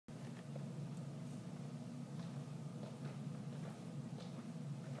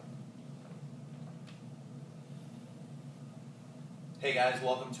Hey guys,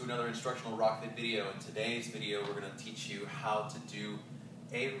 welcome to another instructional RockFit video. In today's video, we're going to teach you how to do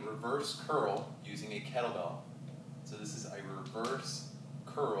a reverse curl using a kettlebell. So this is a reverse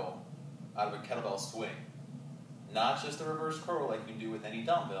curl out of a kettlebell swing. Not just a reverse curl like you can do with any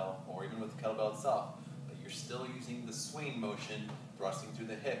dumbbell or even with the kettlebell itself, but you're still using the swing motion, thrusting through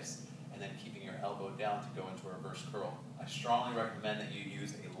the hips, and then keeping your elbow down to go into a reverse curl. I strongly recommend that you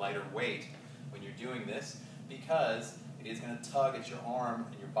use a lighter weight when you're doing this because it is going to tug at your arm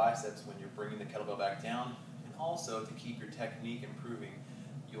and your biceps when you're bringing the kettlebell back down. And also, to keep your technique improving,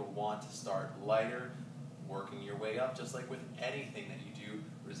 you'll want to start lighter, working your way up, just like with anything that you do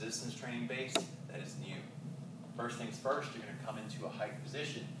resistance training based that is new. First things first, you're going to come into a hike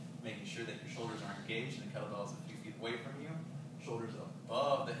position, making sure that your shoulders are engaged and the kettlebell is a few feet away from you. Shoulders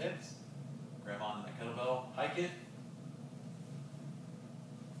above the hips. Grab onto the kettlebell, hike it.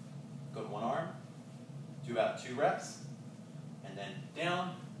 Go to one arm. Do about 2 reps. And then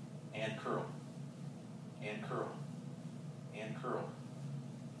down, and curl, and curl, and curl.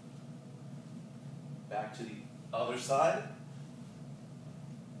 Back to the other side.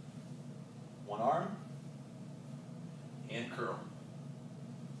 One arm, and curl,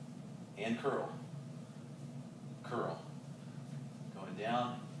 and curl, curl. Going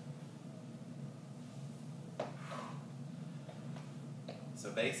down.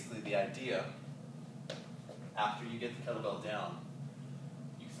 So basically the idea, after you get the kettlebell down,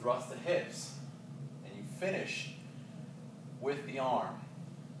 you thrust the hips and you finish with the arm.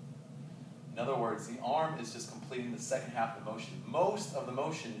 In other words, the arm is just completing the second half of the motion. Most of the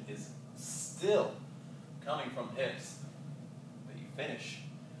motion is still coming from hips, but you finish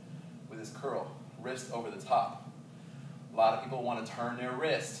with this curl, wrist over the top. A lot of people want to turn their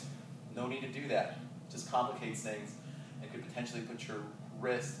wrist. No need to do that. It just complicates things and could potentially put your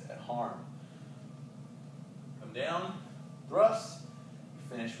wrist at harm. Come down, thrust,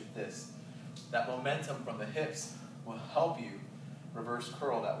 you finish with this. That momentum from the hips will help you reverse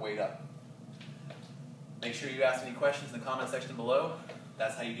curl that weight up. Make sure you ask any questions in the comment section below.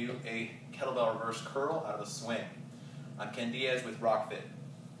 That's how you do a kettlebell reverse curl out of a swing. I'm Ken Diaz with RockFit.